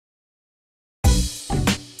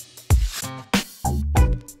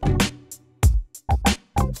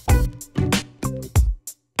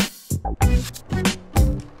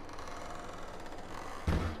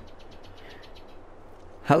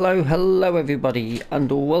Hello everybody, and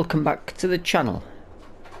welcome back to the channel.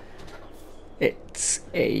 It's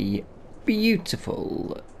a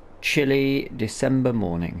beautiful, chilly December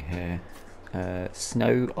morning here.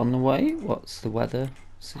 Snow on the way. What's the weather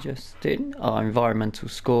suggesting? Our environmental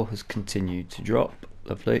score has continued to drop.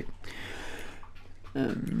 Lovely.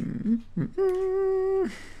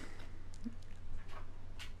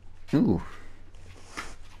 Ooh.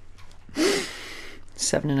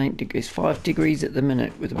 7 and 8 degrees, 5 degrees at the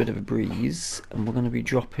minute with a bit of a breeze, and we're going to be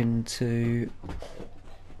dropping to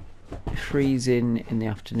freezing in the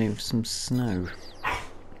afternoon with some snow.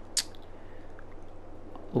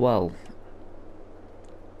 Well,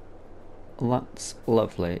 that's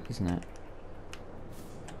lovely, isn't it?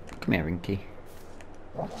 Come here, Inky.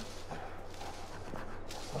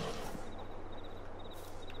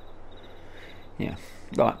 Yeah,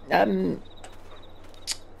 right.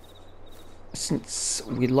 Since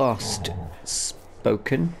we last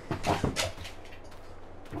spoken,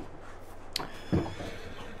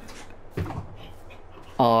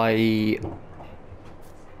 I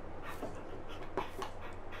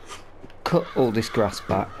cut all this grass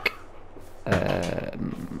back.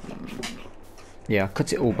 Yeah, I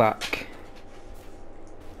cut it all back,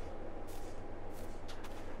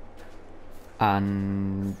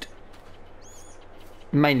 and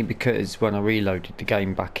mainly because when I reloaded the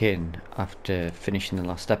game back in after finishing the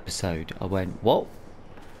last episode, I went, what?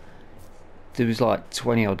 There was like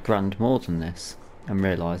 20 odd grand more than this, and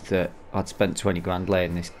realised that I'd spent 20 grand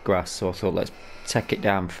laying this grass, so I thought, let's take it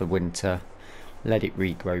down for winter, let it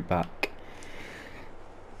regrow back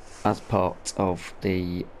as part of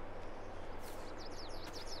the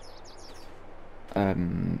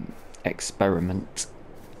experiment.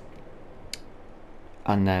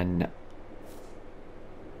 And then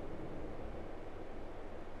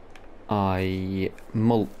I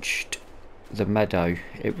mulched the meadow.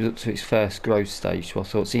 It was up to its first growth stage, so I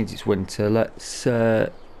thought, since it's winter, let's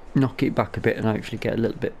knock it back a bit and hopefully get a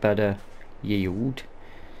little bit better yield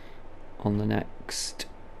on the next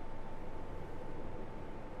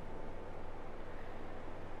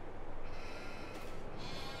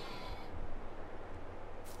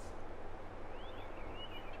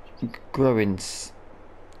growing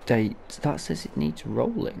state. That says it needs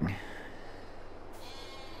rolling.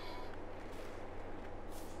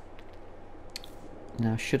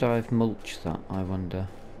 Now, should I have mulched that, I wonder?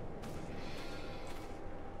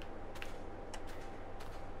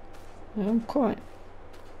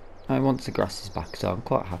 Once the grass is back, so I'm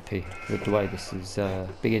quite happy with the way this is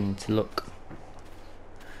beginning to look.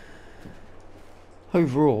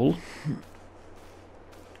 Overall,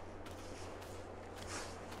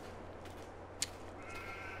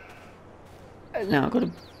 now I've got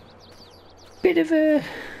a bit of a...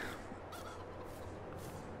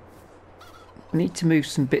 I need to move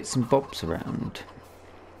some bits and bobs around.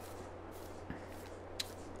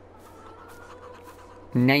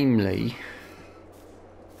 Namely,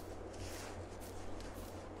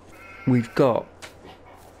 I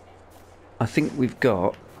think we've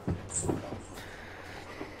got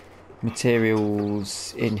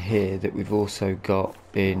materials in here that we've also got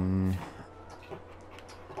in...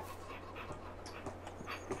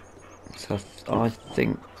 So I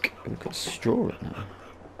think we've got straw in there.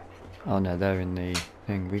 Oh no, they're in the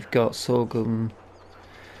thing. We've got sorghum,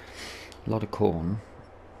 a lot of corn,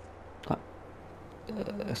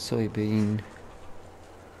 soybean. I'm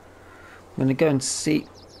going to go and see.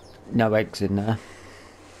 No eggs in there.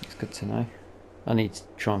 It's good to know. I need to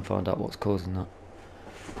try and find out what's causing that.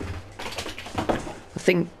 I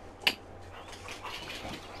think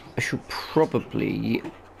I should probably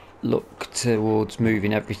look towards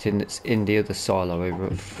moving everything that's in the other silo over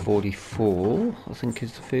at 44, I think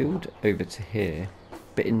is the field, over to here.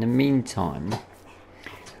 But in the meantime,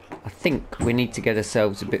 I think we need to get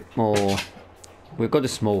ourselves a bit more. We've got a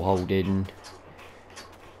small holding,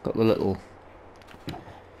 got the little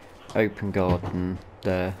open garden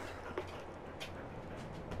there.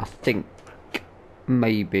 I think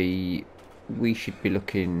maybe we should be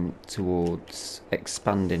looking towards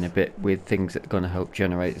expanding a bit with things that are going to help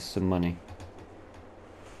generate us some money.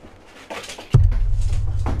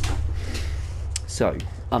 So,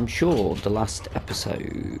 I'm sure the last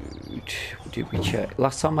episode, did we check?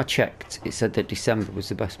 Last time I checked, it said that December was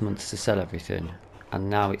the best month to sell everything, and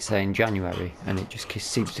now it's saying January, and it just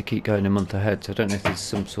seems to keep going a month ahead. So I don't know if there's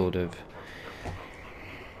some sort of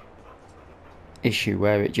issue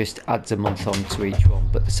where it just adds a month on to each one,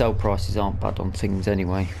 but the sell prices aren't bad on things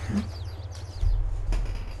anyway.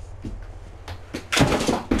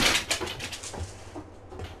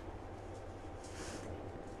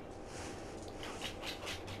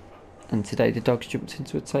 And again today. The dog's jumped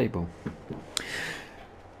into a table.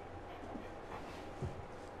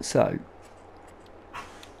 So,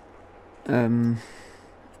 we're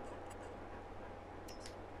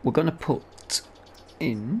going to put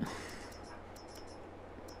in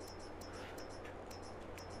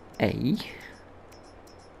a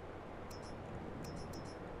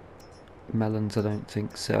melons. I don't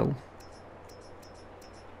think so.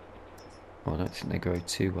 Oh, I don't think they grow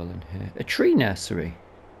too well in here. A tree nursery.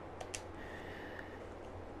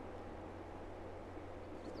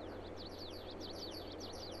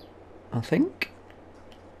 I think.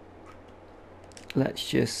 Let's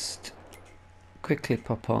just quickly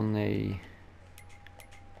pop on the...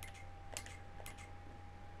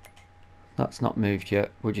 That's not moved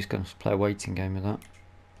yet. We're just going to play a waiting game with that.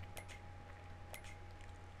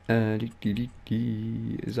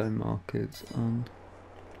 Zone markers on.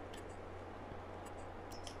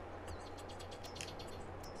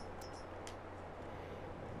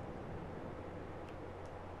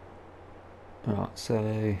 Right,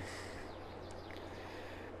 so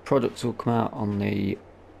products will come out on the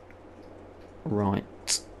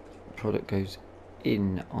right, product goes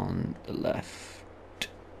in on the left,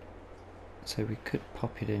 so we could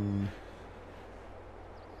pop it in,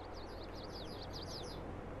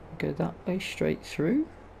 go that way straight through.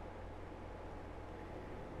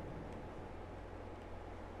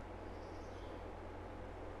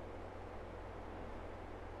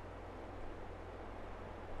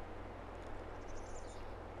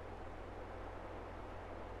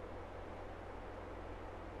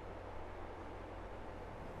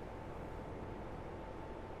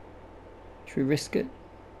 Should we risk it?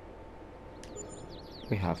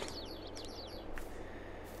 We have.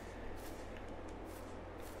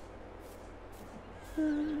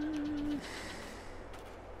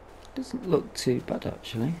 Doesn't look too bad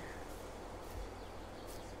actually.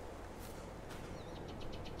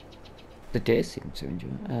 The deer seem to enjoy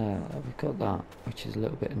it. We've got that, which is a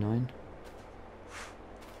little bit annoying.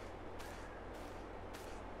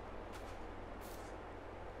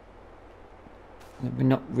 We're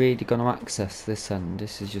not really going to access this end,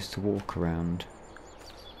 this is just to walk around.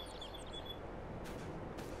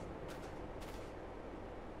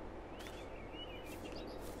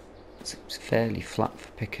 It's fairly flat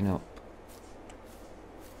for picking up.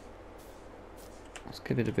 Let's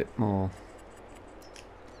give it a bit more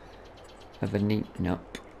of a neaten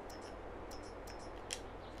up.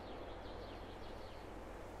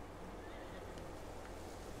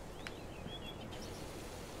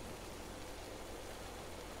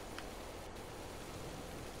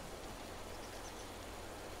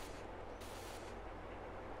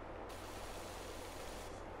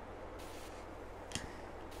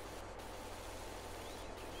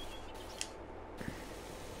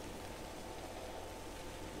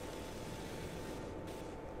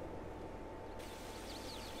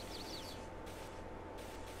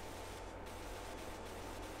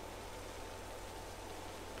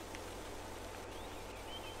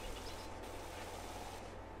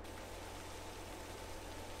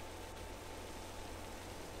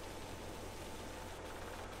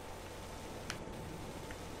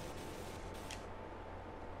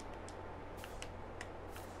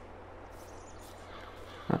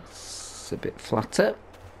 That's a bit flatter.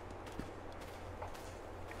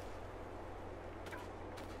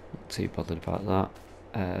 Not too bothered about that.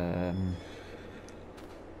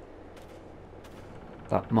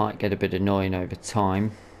 That might get a bit annoying over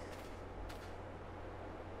time,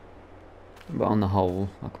 but on the whole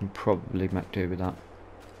I can probably make do with that.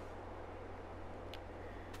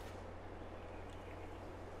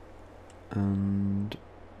 And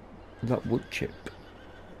that wood chip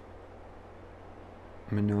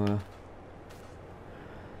manure,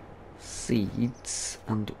 seeds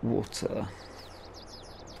and water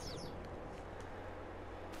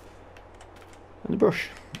and a brush.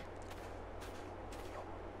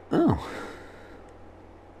 Oh,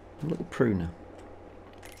 a little pruner.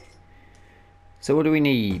 So what do we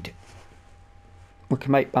need? We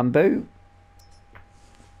can make bamboo,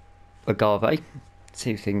 agave,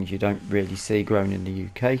 two things you don't really see grown in the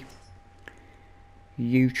UK,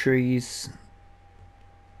 yew trees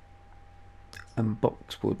and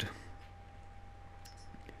boxwood.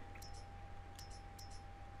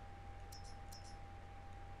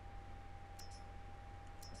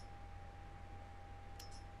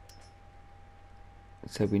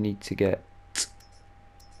 So we need to get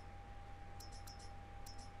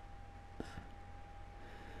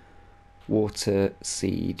water,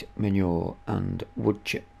 seed, manure and wood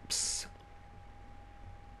chips.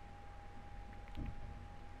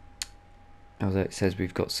 Although it says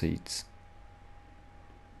we've got seeds.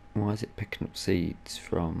 Why is it picking up seeds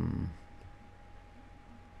from...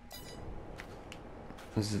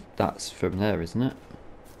 That's from there, isn't it?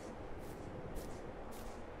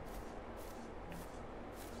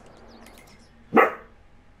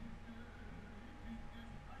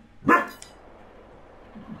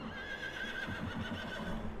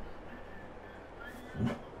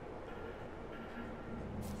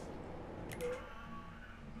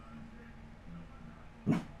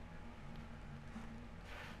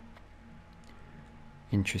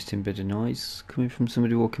 Interesting bit of noise coming from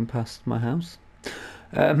somebody walking past my house.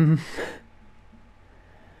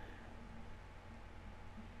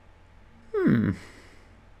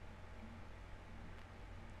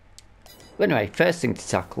 Anyway, first thing to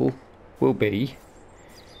tackle will be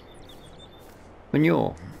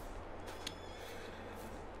manure.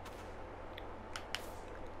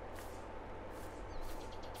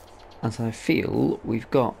 As I feel we've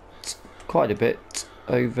got quite a bit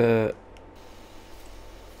over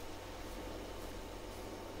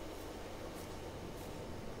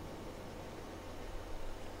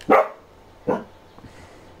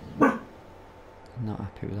not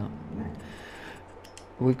happy with that.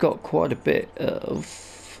 We've got quite a bit of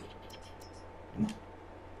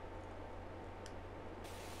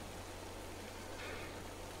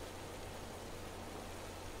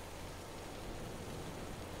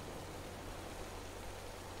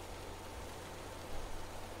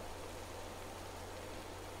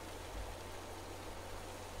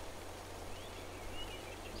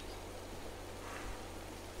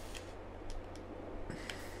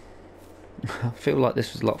I feel like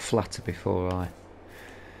this was a lot flatter before I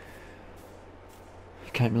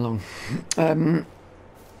came along.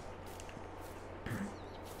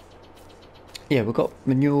 Yeah, we've got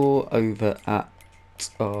manure over at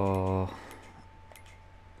our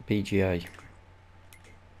BGA.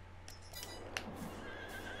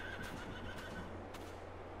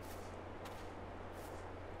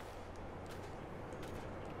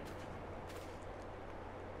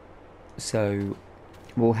 So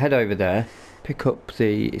we'll head over there, pick up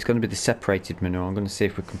the, it's going to be the separated manure. I'm going to see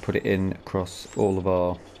if we can put it in across all of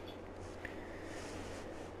our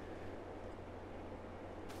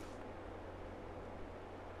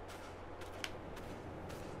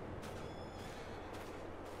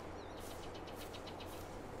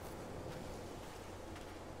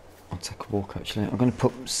I'll take a walk actually. I'm going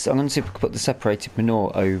to see if we can put the separated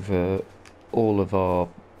manure over all of our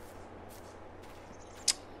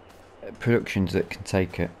productions that can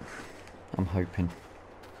take it. I'm hoping.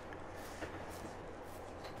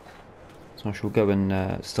 So I shall go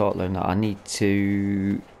and start learning that. I need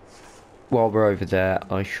to, while we're over there,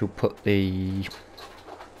 I shall flatten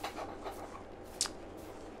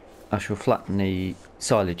the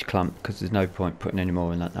silage clamp because there's no point putting any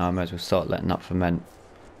more in that now. I may as well start letting that ferment.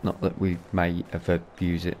 Not that we may ever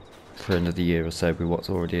use it for another year or so with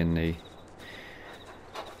what's already in the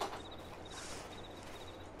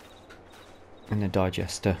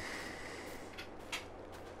digester.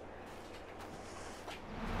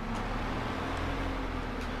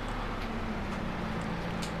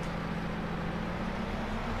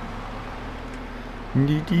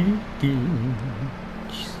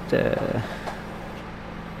 Just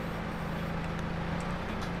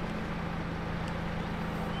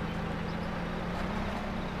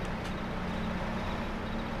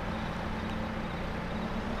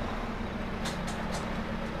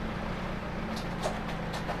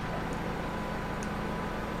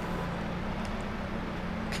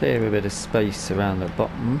clear a bit of space around the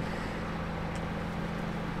bottom.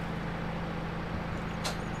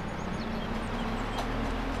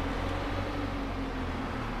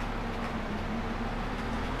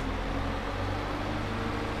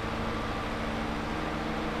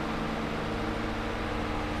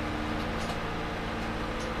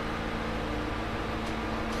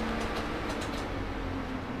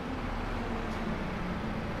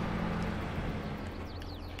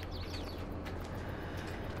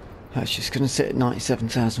 That's just going to sit at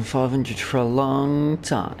 97,500 for a long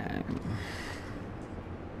time.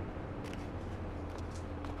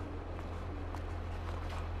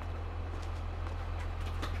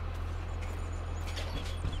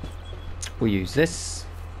 We'll use this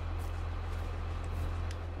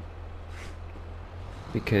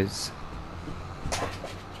because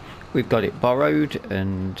we've got it borrowed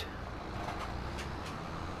and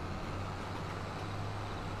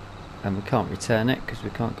we can't return it because we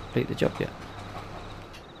can't complete the job yet.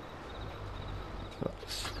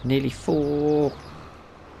 That's nearly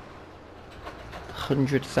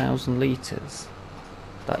 400,000 litres.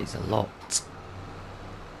 That is a lot.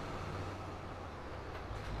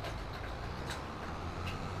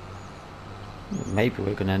 maybe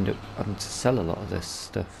we're going to end up having to sell a lot of this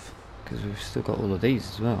stuff, because we've still got all of these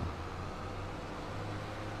as well.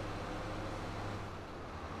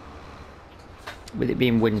 With it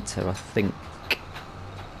being winter, I think,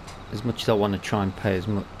 as much as I want to try and pay as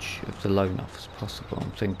much of the loan off as possible,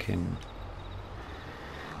 I'm thinking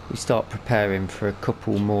we start preparing for a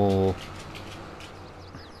couple more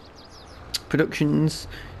productions,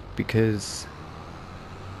 because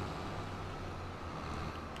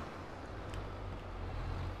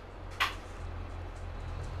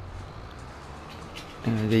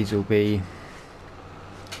these will be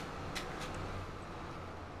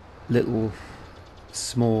little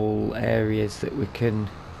small areas that we can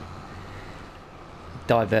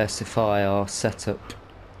diversify our setup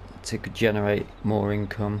to generate more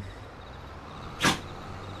income.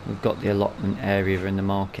 We've got the allotment area and the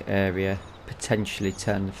market area, potentially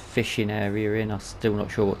turn the fishing area in. I'm still not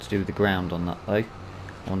sure what to do with the ground on that though.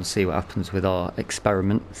 I want to see what happens with our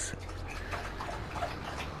experiments.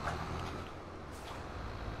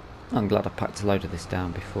 I'm glad I packed a load of this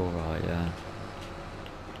down before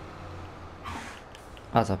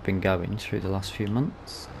as I've been going through the last few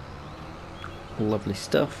months. Lovely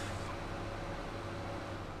stuff.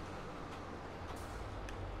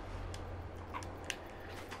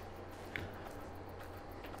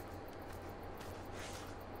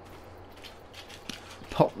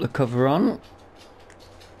 Pop the cover on.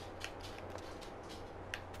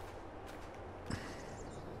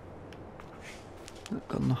 That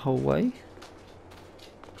gone the whole way.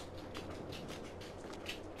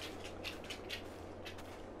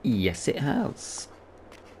 Yes, it has.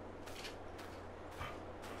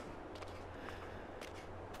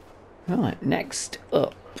 Right, next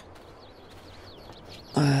up.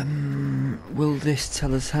 Will this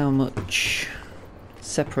tell us how much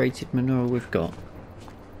separated manure we've got?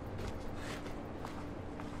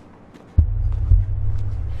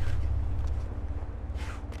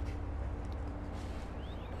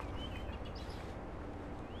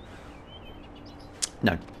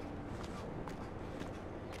 No.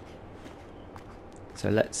 So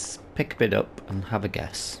let's pick a bit up and have a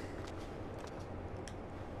guess.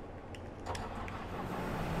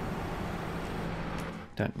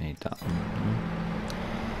 Don't need that one.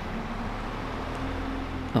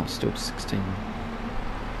 Oh, still 16.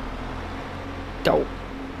 Oh!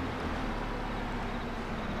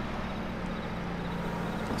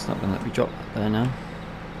 That's not going to let me drop that there now.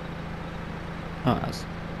 Oh, it has.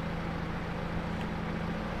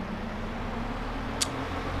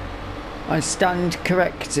 I stand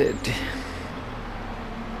corrected.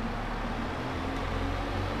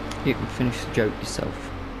 You can finish the joke yourself.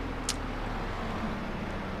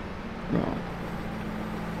 Right.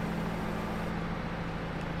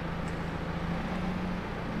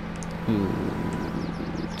 Ooh,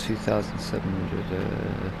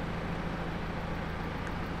 2,700.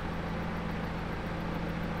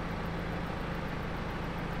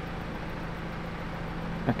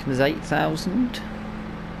 I reckon there's 8,000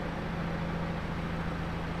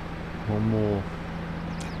 or more.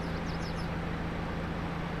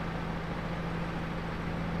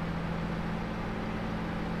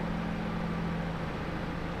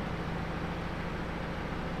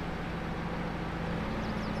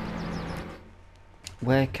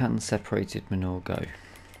 Where can separated manure go?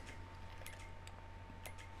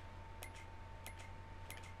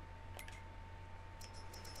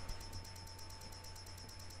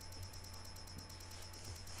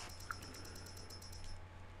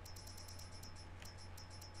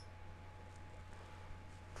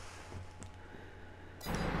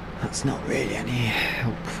 That's not really any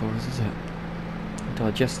help for us, is it?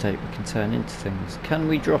 Digestate we can turn into things. Can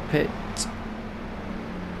we drop it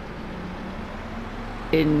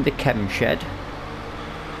in the chem shed?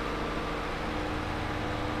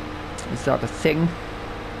 Is that a thing?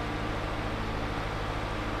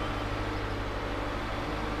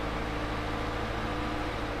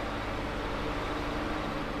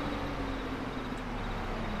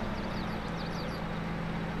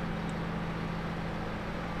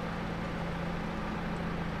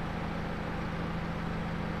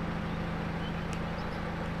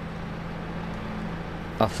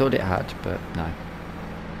 I thought it had, but no.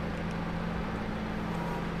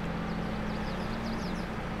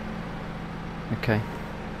 Okay.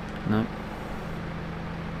 No.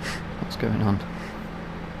 What's going on?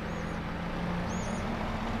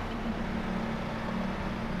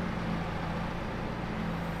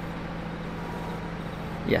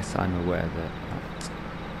 Yes, I'm aware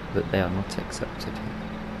that they are not accepted here.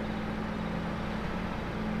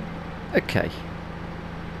 Okay.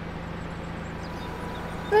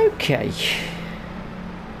 Okay.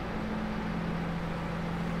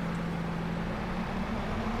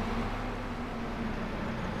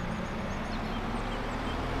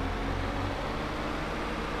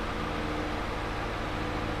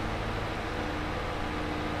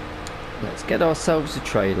 let's get ourselves a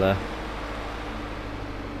trailer.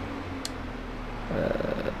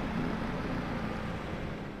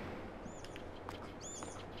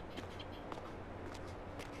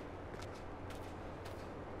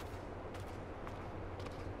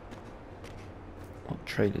 What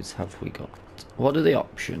trailers have we got? What are the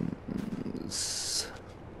options?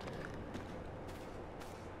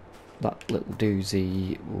 That little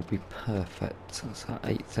doozy will be perfect. That's at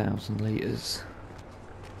 8,000 litres.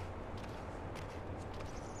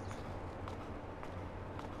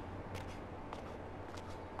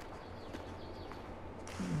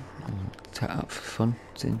 Take that for fun,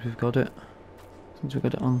 since we've got it. Since we've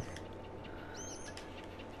got it on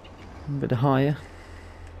a bit higher.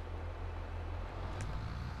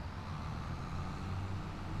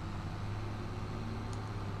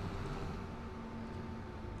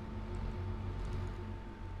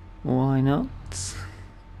 Why not?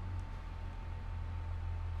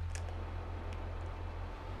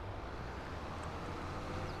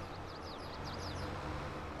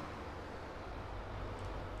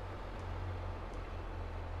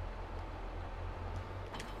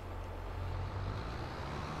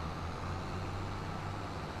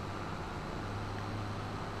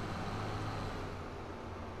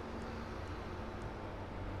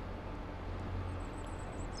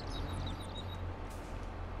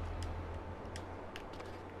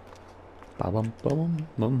 Ba-bum, ba-bum,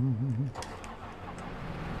 bum.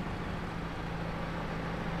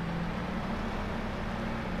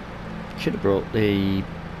 Should have brought the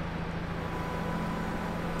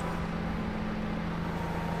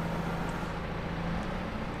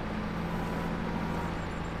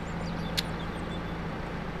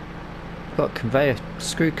got conveyor,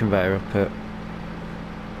 screw conveyor up at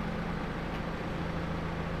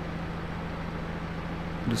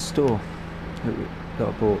the store that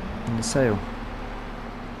I bought in the sale.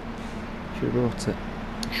 Should have brought it.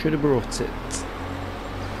 Should have brought it.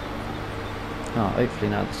 Oh, hopefully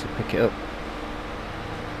now this will pick it up.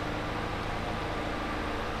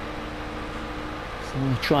 So I'm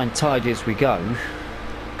going to try and tidy as we go,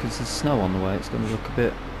 because there's snow on the way. It's going to look a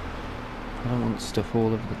bit. I don't want stuff all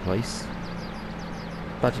over the place.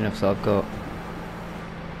 Bad enough that I've got.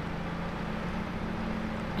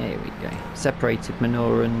 There we go. Separated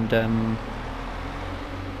manure and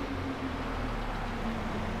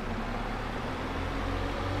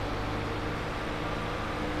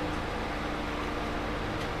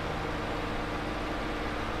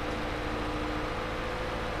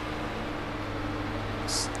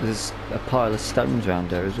there's a pile of stones around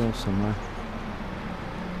there as well somewhere.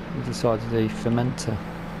 Either side of the fermenter.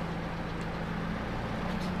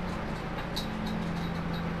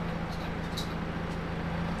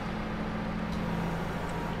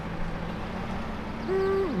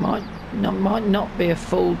 Might not be a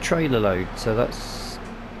full trailer load, so that's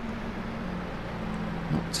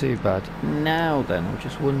not too bad. Now then, I'm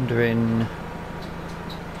just wondering.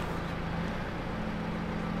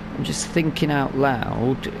 I'm just thinking out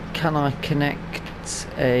loud, can I connect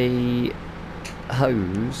a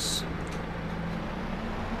hose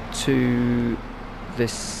to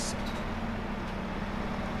this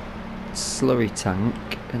slurry tank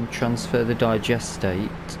and transfer the digestate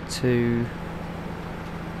to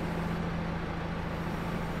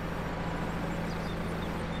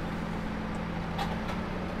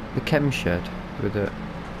the chem shed with it?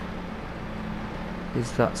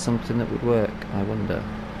 Is that something that would work, I wonder?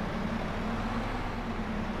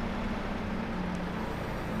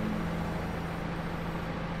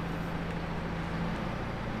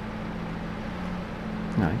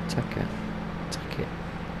 No, take it. Take it.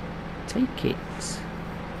 Take it.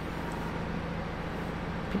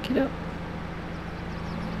 Pick it up.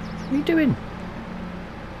 What are you doing?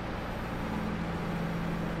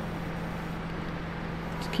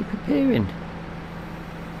 Just keep appearing.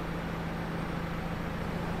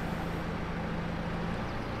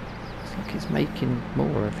 It's like it's making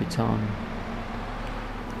more every time.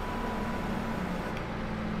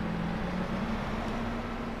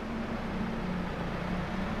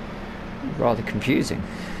 Rather confusing.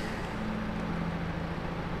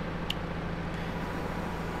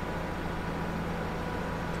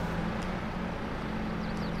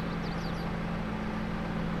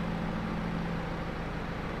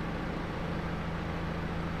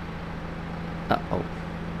 Uh-oh.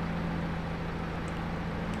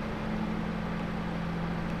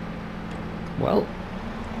 Well,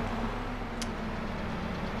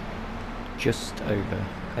 just over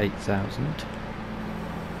 8,000.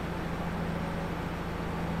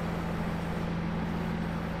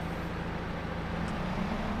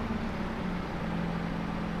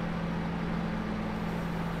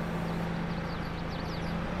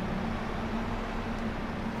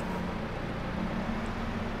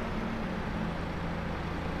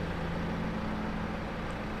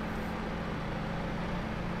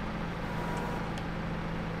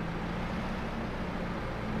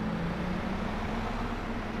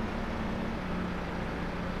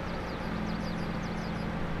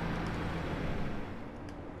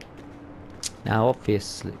 Now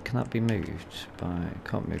obviously, can that be moved by,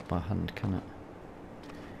 can't move by hand, can it?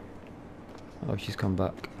 Oh, she's gone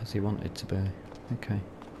back as he wanted to be. Okay.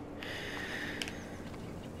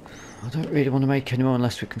 I don't really want to make any more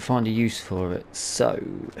unless we can find a use for it, so...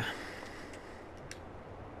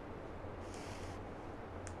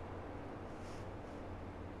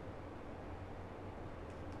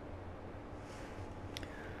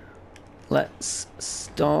 let's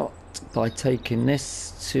start by taking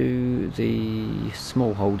this to the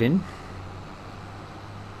small holding.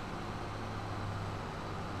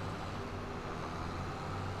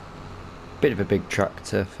 Bit of a big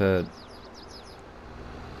tractor for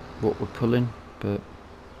what we're pulling, but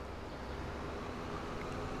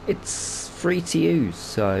it's free to use,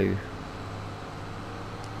 so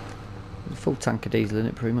a full tank of diesel in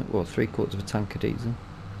it pretty much, well 3/4 of a tank of diesel.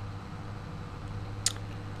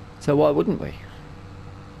 So why wouldn't we?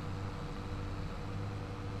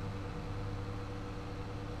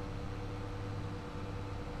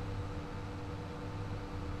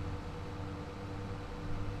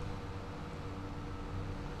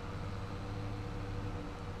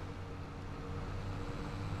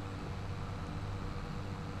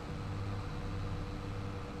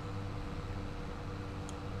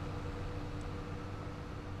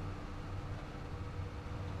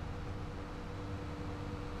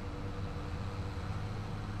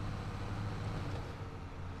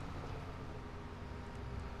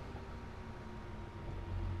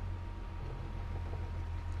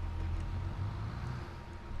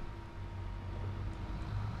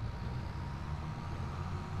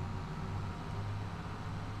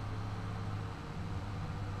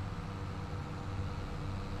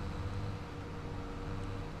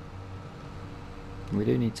 We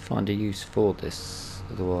do need to find a use for this,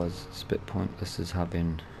 otherwise it's a bit pointless as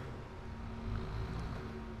having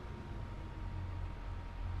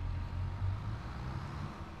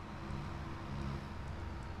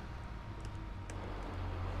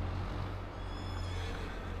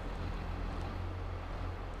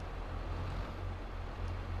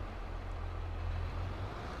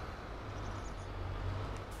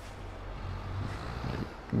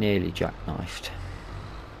nearly jackknifed.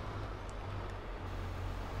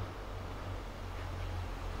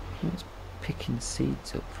 Where's picking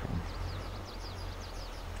seeds up from?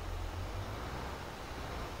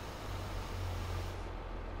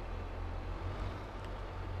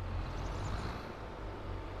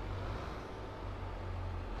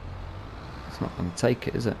 It's not going to take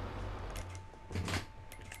it, is it?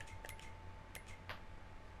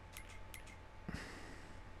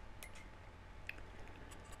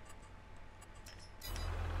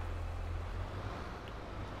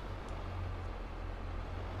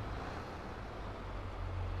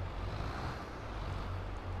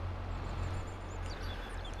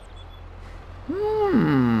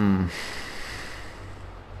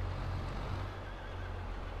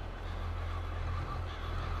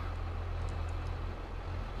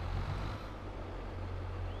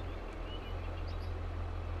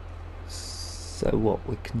 So what,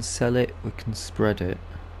 we can sell it, we can spread it,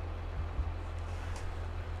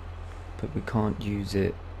 but we can't use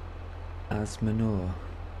it as manure.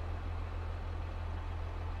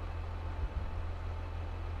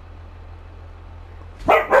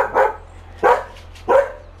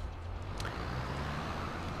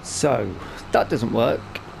 So that doesn't work.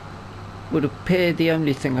 Would appear the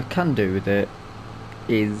only thing I can do with it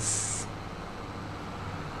is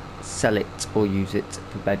sell it or use it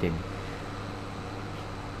for bedding.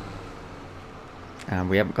 And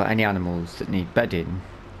we haven't got any animals that need bedding,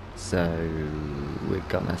 so we're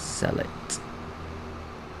gonna sell it.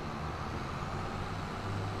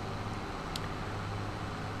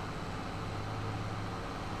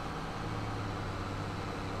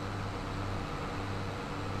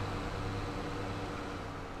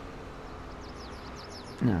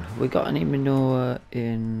 Now, have we got any manure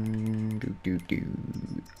in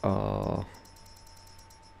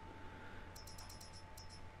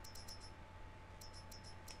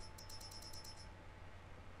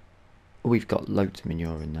we've got loads of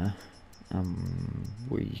manure in there.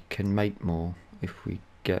 We can make more if we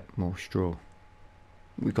get more straw.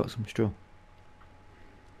 We've got some straw.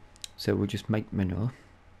 So we'll just make manure.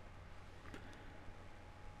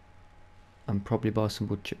 And probably buy some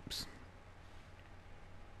wood chips.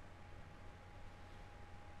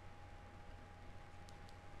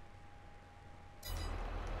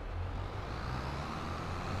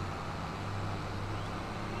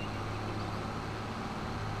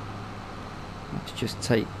 Let's just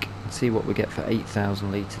take and see what we get for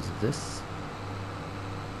 8,000 litres of this.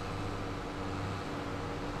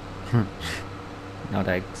 not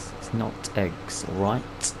eggs. It's not eggs,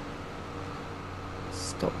 alright?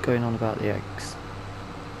 Stop going on about the eggs.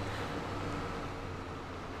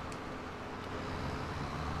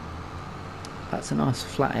 That's a nice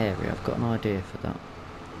flat area. I've got an idea for that.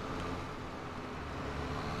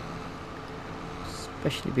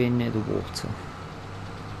 Especially being near the water.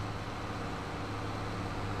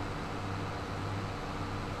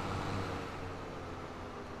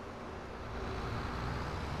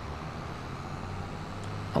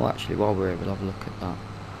 Oh, actually, while we're here, we'll have a look at that.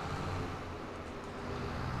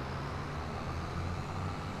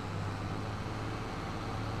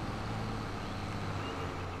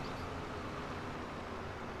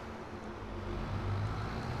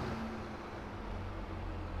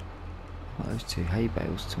 Those two hay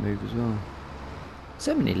bales to move as well.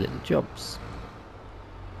 So many little jobs.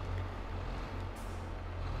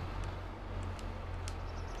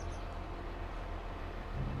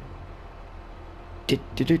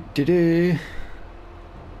 Do.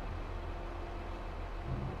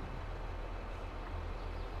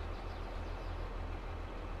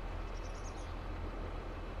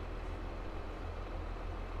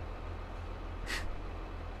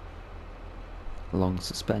 Long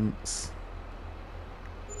suspense.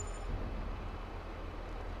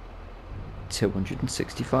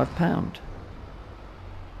 £265.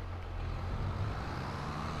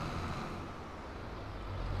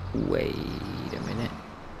 Wait a minute.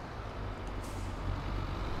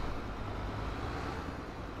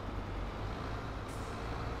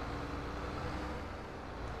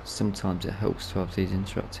 Sometimes it helps to have these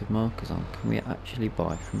interactive markers on. Can we actually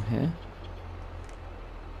buy from here?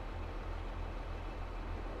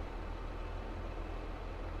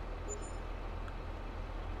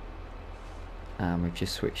 And we've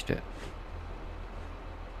just switched it.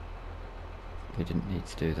 We didn't need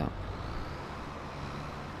to do that.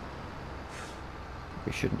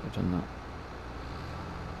 We shouldn't have done that.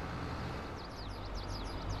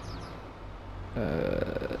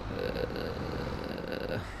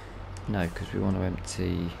 No, because we want to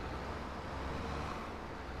empty.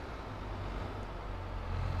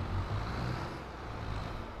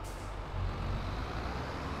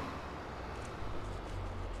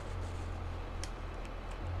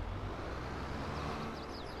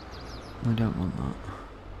 We don't want that.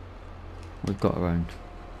 We've got our own.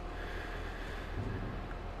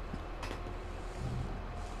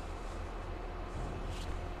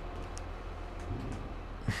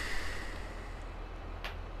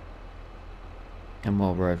 And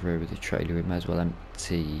while we're over here with the trailer, we may as well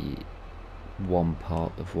empty one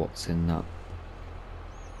part of what's in that.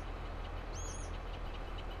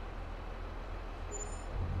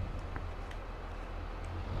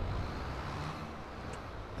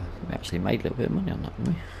 We actually made a little bit of money on that,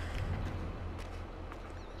 didn't we?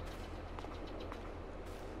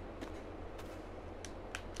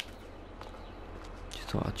 Just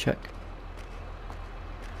thought I'd check.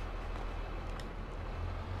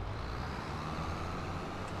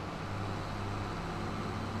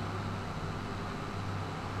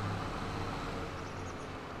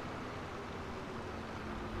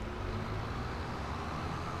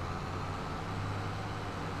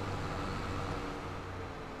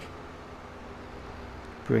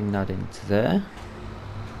 Bring that into there.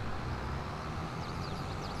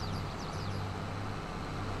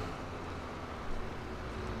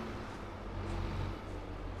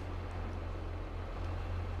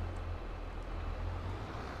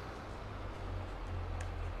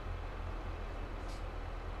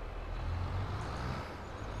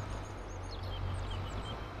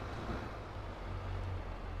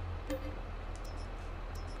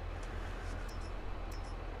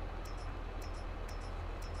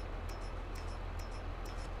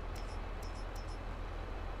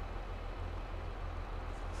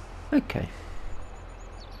 Okay.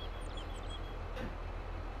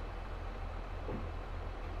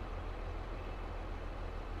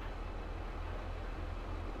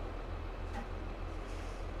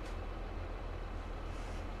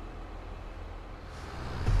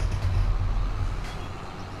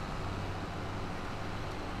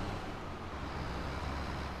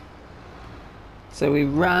 So we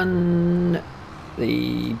ran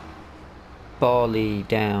the barley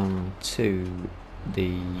down to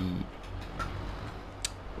the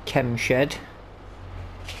chem shed.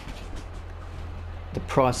 The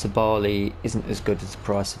price of barley isn't as good as the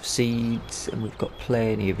price of seeds, and we've got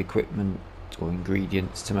plenty of equipment or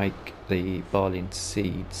ingredients to make the barley into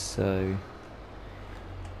seeds, so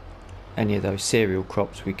any of those cereal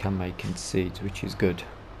crops we can make into seeds, which is good.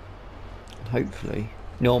 And hopefully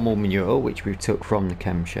normal manure, which we took from the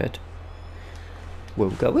chem shed,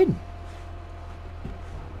 will go in.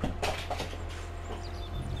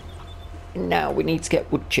 Now we need to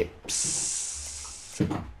get wood chips.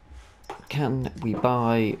 Can we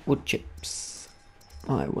buy wood chips?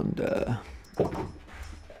 I wonder.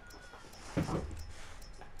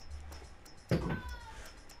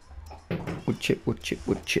 Wood chip, wood chip,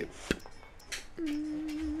 wood chip.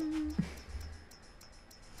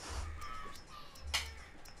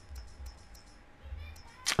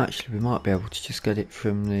 Actually, we might be able to just get it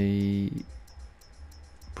from the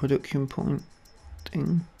production point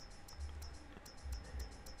thing.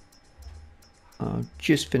 I'll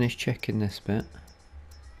just finish checking this bit.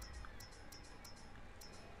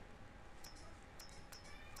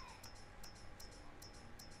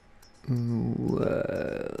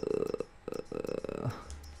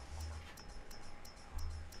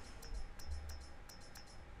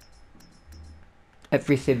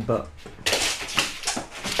 Everything but.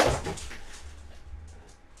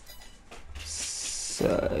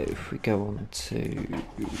 So if we go on to,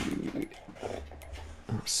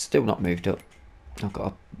 oh, still not moved up. I've got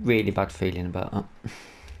a really bad feeling about that.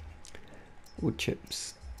 Wood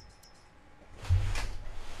chips.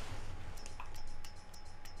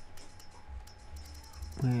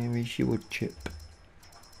 Where is your wood chip?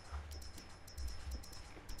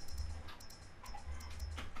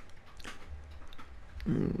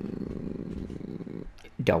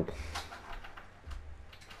 Dull.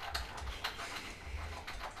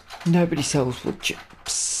 Nobody sells wood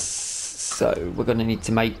chips, so we're going to need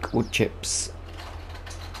to make wood chips.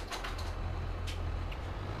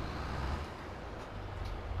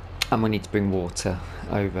 And we need to bring water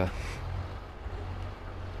over.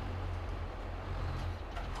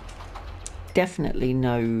 Definitely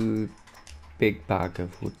no big bag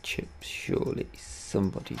of wood chips, surely.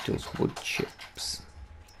 Somebody does wood chips.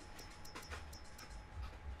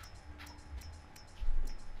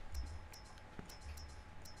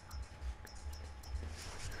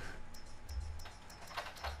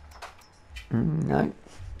 No.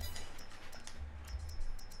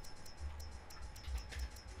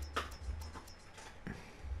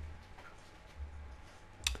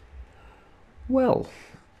 Well.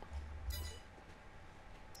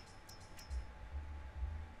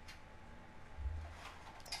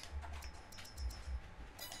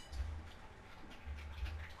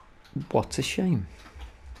 What a shame.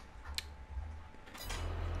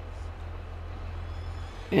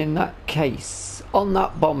 In that case, on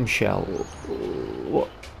that bombshell, what?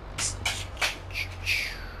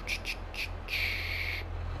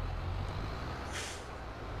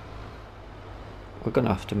 We're going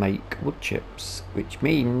to have to make wood chips, which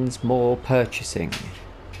means more purchasing,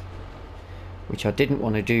 which I didn't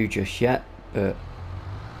want to do just yet, but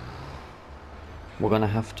we're going to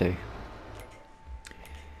have to.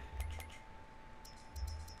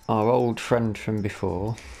 Our old friend from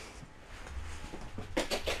before.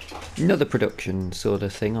 Another production sort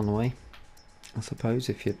of thing on the way, I suppose,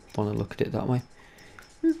 if you want to look at it that way.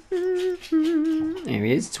 Here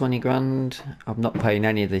he is, 20 grand. I'm not paying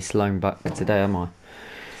any of this loan back today, am I?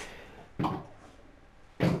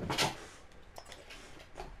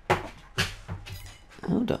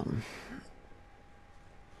 Hold on.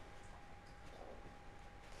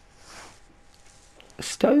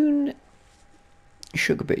 Stone,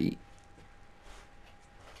 sugar beet,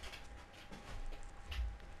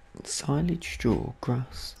 silage, straw,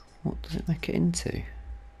 grass. What does it make it into?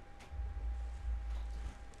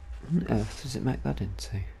 What on earth does it make that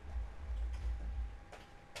into?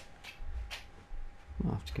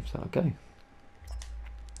 I'll have to give that a go.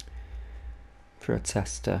 For a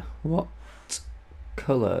tester. What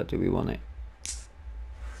colour do we want it?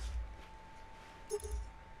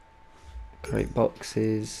 Create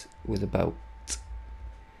boxes with a belt.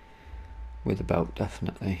 With a belt,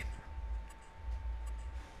 definitely.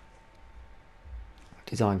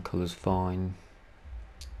 Design colour's fine.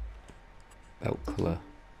 Belt colour.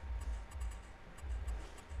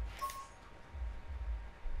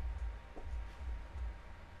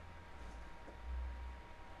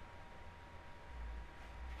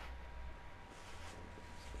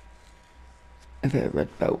 A bit of red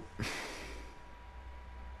belt.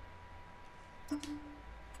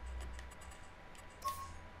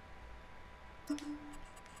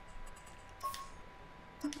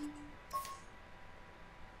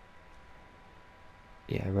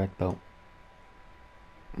 Yeah, red belt.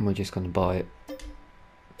 And we're just going to buy it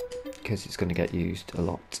because it's going to get used a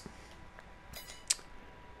lot.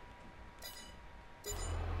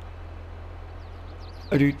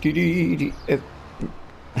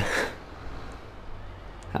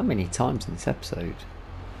 How many times in this episode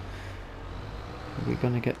are we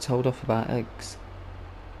going to get told off about eggs?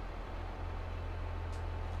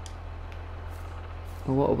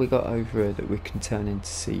 Well, what have we got over here that we can turn into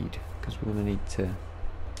seed? Because we're going to need to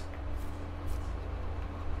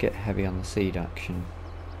get heavy on the seed action.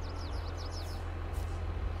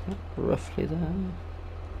 Roughly there.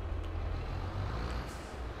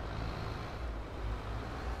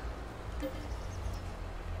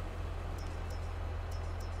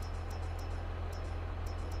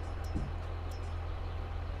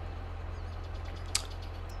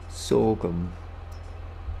 Sorghum.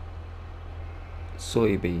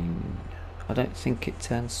 Soybean. I don't think it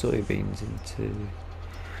turns soybeans into...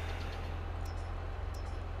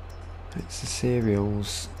 It's the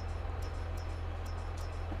cereals.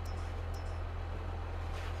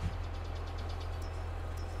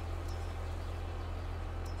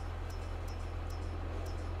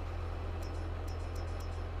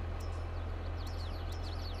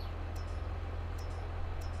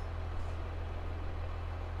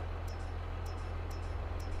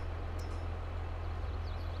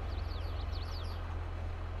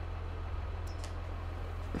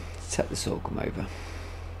 Take the sorghum over.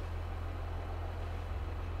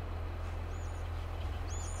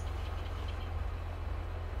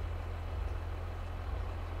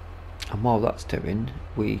 And while that's doing,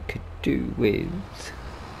 we could do with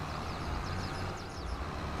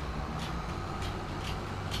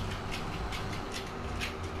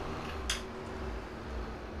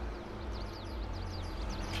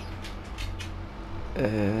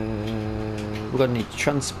we're going to need to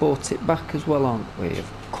transport it back as well, aren't we?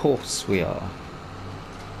 Of course we are.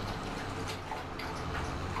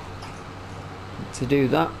 To do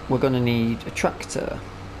that, we're going to need a tractor.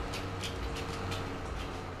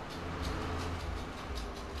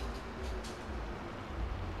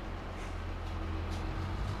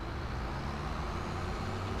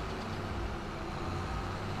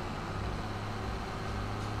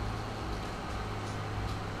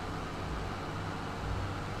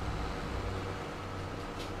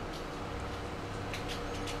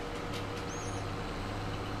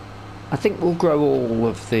 I think we'll grow all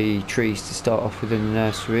of the trees to start off with in the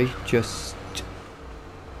nursery, just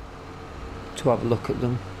to have a look at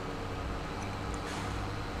them.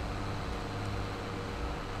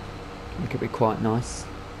 I think it'll be quite nice.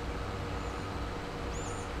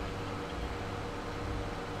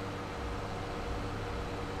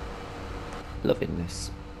 Loving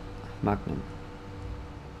this Magnum.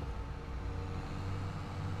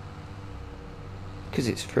 Because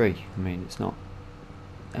it's free, I mean, it's not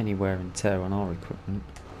any wear and tear on our equipment.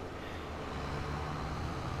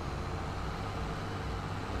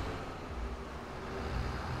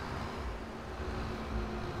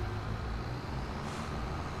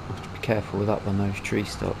 Have to be careful with that when those trees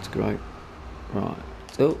start to grow. Right.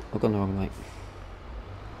 Oh, I've gone the wrong way.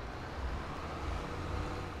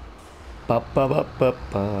 Ba ba ba ba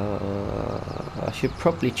ba. I should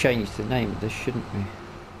probably change the name of this, shouldn't we?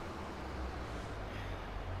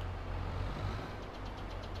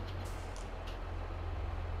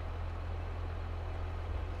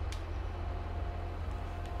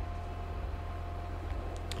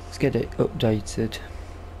 Get it updated.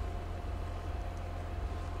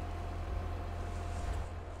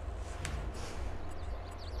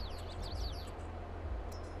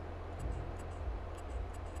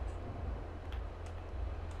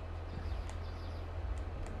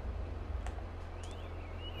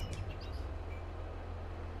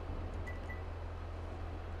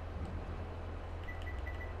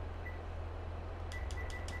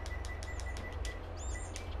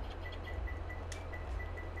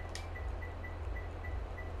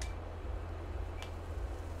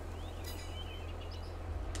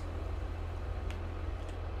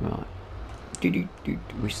 Right. We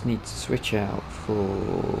just need to switch out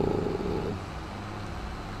for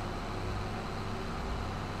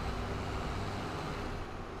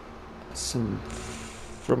some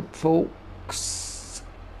front forks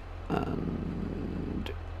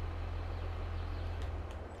and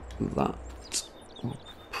that will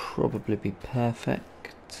probably be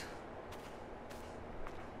perfect.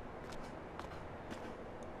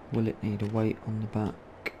 Will it need a weight on the back?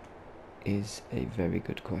 Is a very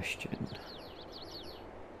good question.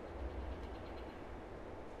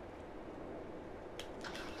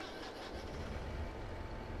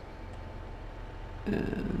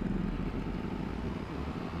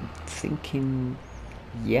 Thinking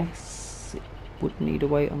yes, it would need a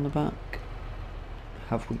weight on the back.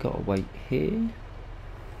 Have we got a weight here?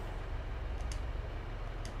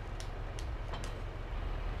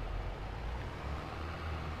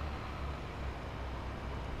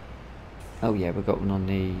 Oh yeah, we've got one on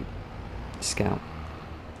the Scout.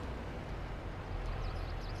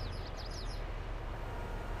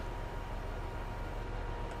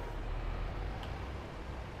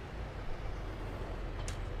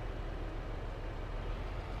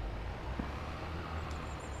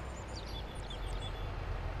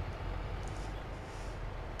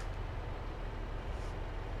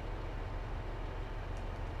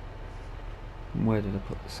 Where did I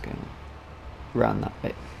put the scale? Around that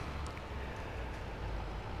bit.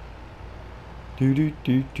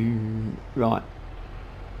 Right.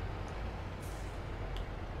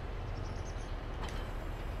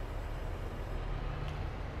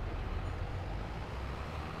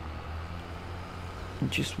 I'm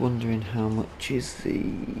just wondering how much is the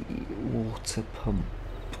water pump.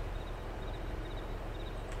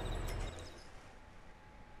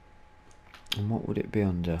 And what would it be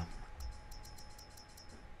under?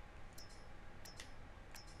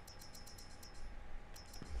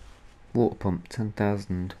 Water pump,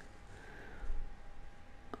 10,000.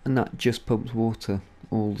 And that just pumps water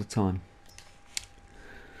all the time.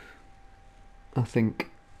 I think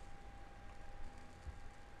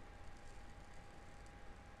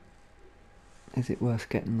is it worth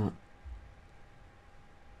getting that?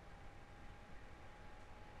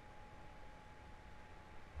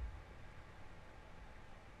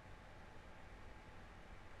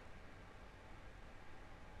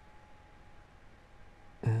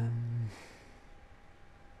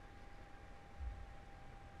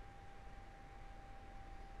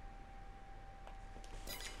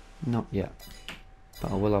 Not yet,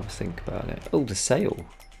 but I will have a think about it. Oh, the sail.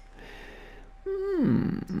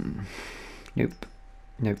 Nope.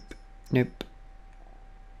 Nope. Nope.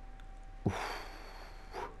 Oof.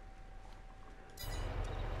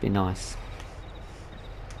 Be nice.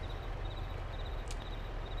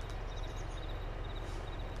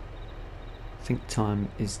 I think time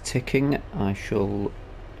is ticking. I shall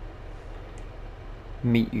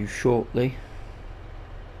meet you shortly.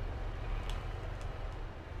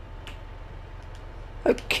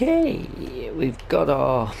 Okay, we've got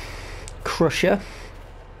our crusher.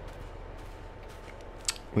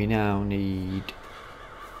 We now need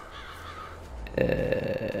we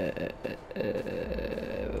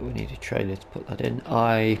need a trailer to put that in.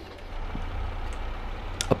 I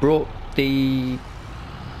brought the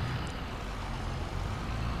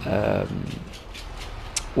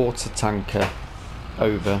water tanker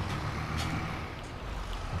over.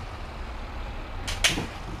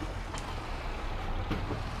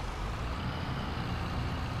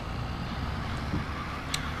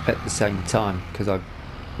 At the same time, because I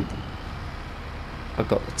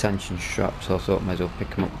got the tension strap, so I thought I might as well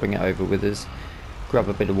pick them up, bring it over with us, grab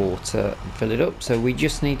a bit of water and fill it up. So we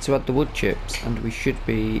just need to add the wood chips, and we should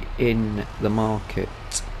be in the market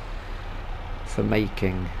for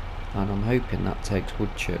making, and I'm hoping that takes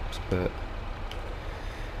wood chips, but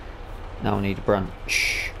now I need a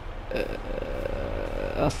branch.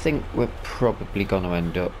 I think we're probably going to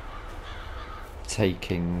end up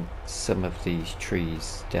taking some of these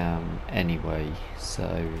trees down anyway,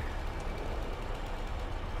 so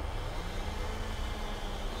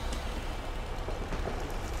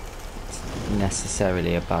it's not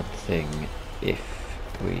necessarily a bad thing if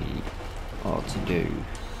we are to do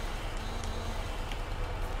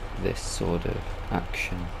this sort of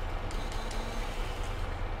action.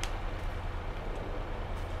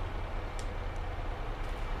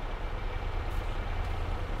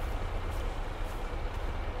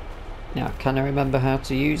 Now, can I remember how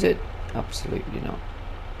to use it? Absolutely not.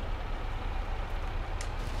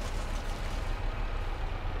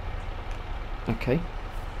 Okay,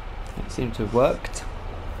 that seems to have worked.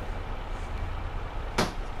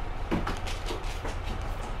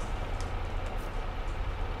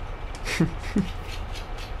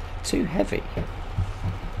 Too heavy.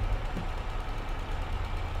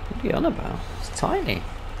 What are you on about? It's tiny.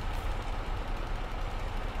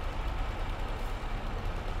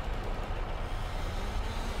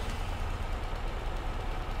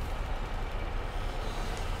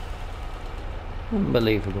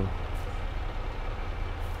 Unbelievable.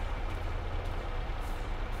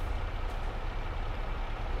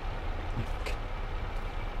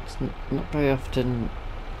 It's not very often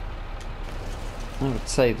I would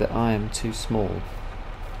say that I am too small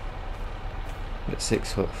at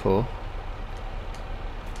 6'4".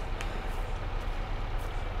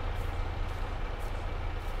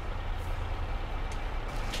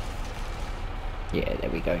 Yeah, there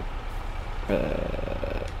we go.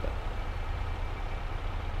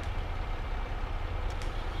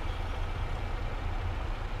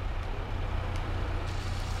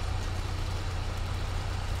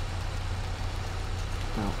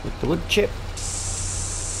 With the wood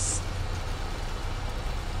chips.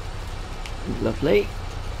 Lovely.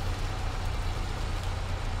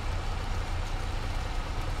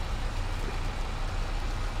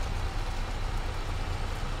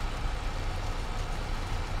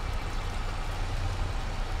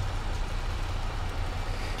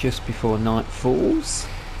 Just before night falls.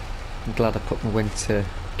 I'm glad I put my winter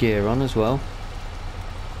gear on as well.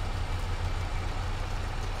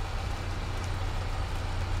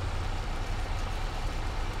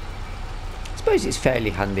 suppose it's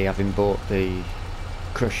fairly handy having bought the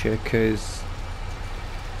crusher, because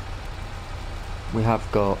we have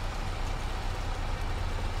got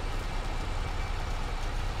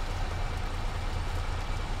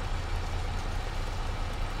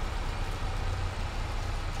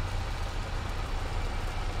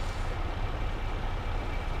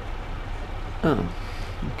oh,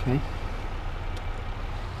 okay.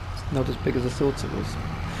 It's not as big as I thought it was.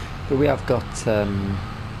 But we have got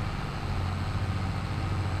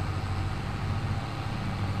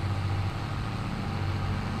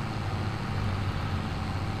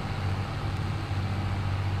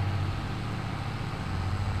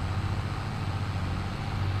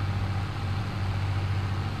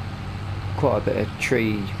quite a bit of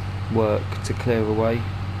tree work to clear away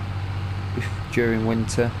during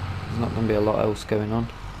winter. There's not going to be a lot else going on.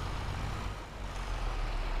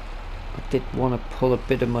 I did want to pull a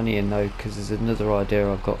bit of money in though, because there's another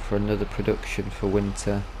idea I've got for another production for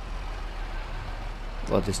winter.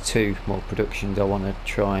 Well, there's 2 more productions I want to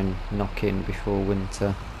try and knock in before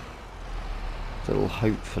winter. That'll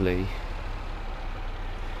hopefully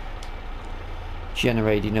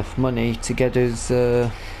generate enough money to get us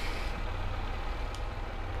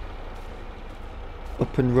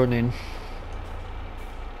up and running.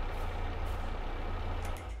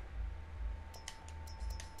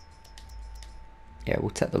 Yeah, we'll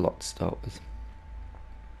take the lot to start with.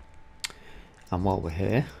 And while we're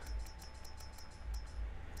here,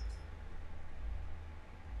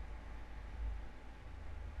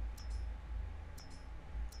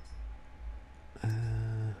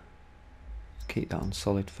 keep that on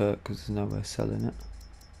solid fert because there's nowhere selling it.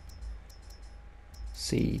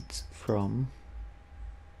 Seeds from,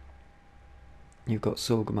 you've got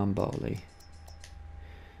sorghum and barley,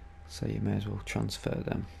 so you may as well transfer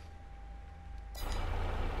them.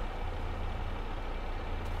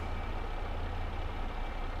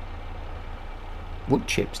 Wood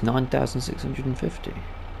chips 9,650.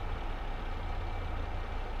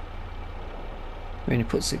 We only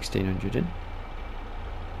put 1,600 in.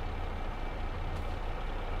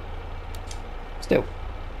 Still.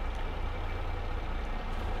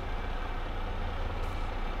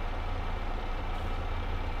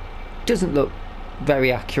 Doesn't look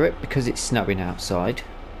very accurate because it's snowing outside,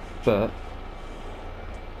 but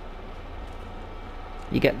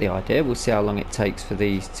you get the idea. We'll see how long it takes for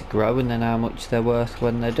these to grow and then how much they're worth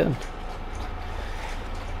when they're done.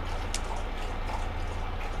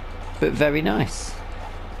 But very nice.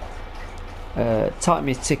 Time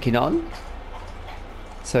is ticking on.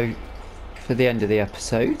 So for the end of the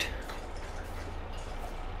episode,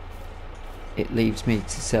 it leaves me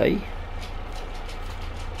to say,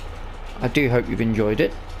 I do hope you've enjoyed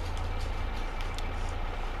it.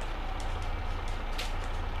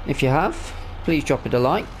 If you have, please drop it a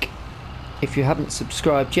like. If you haven't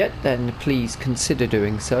subscribed yet, then please consider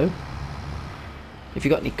doing so. If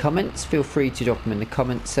you've got any comments, feel free to drop them in the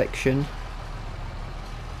comments section.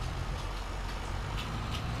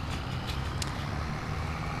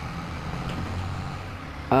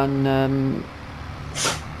 And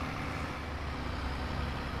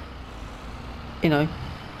you know,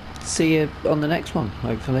 see you on the next one,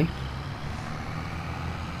 hopefully.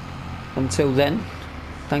 Until then,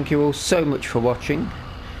 thank you all so much for watching.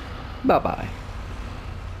 Bye bye.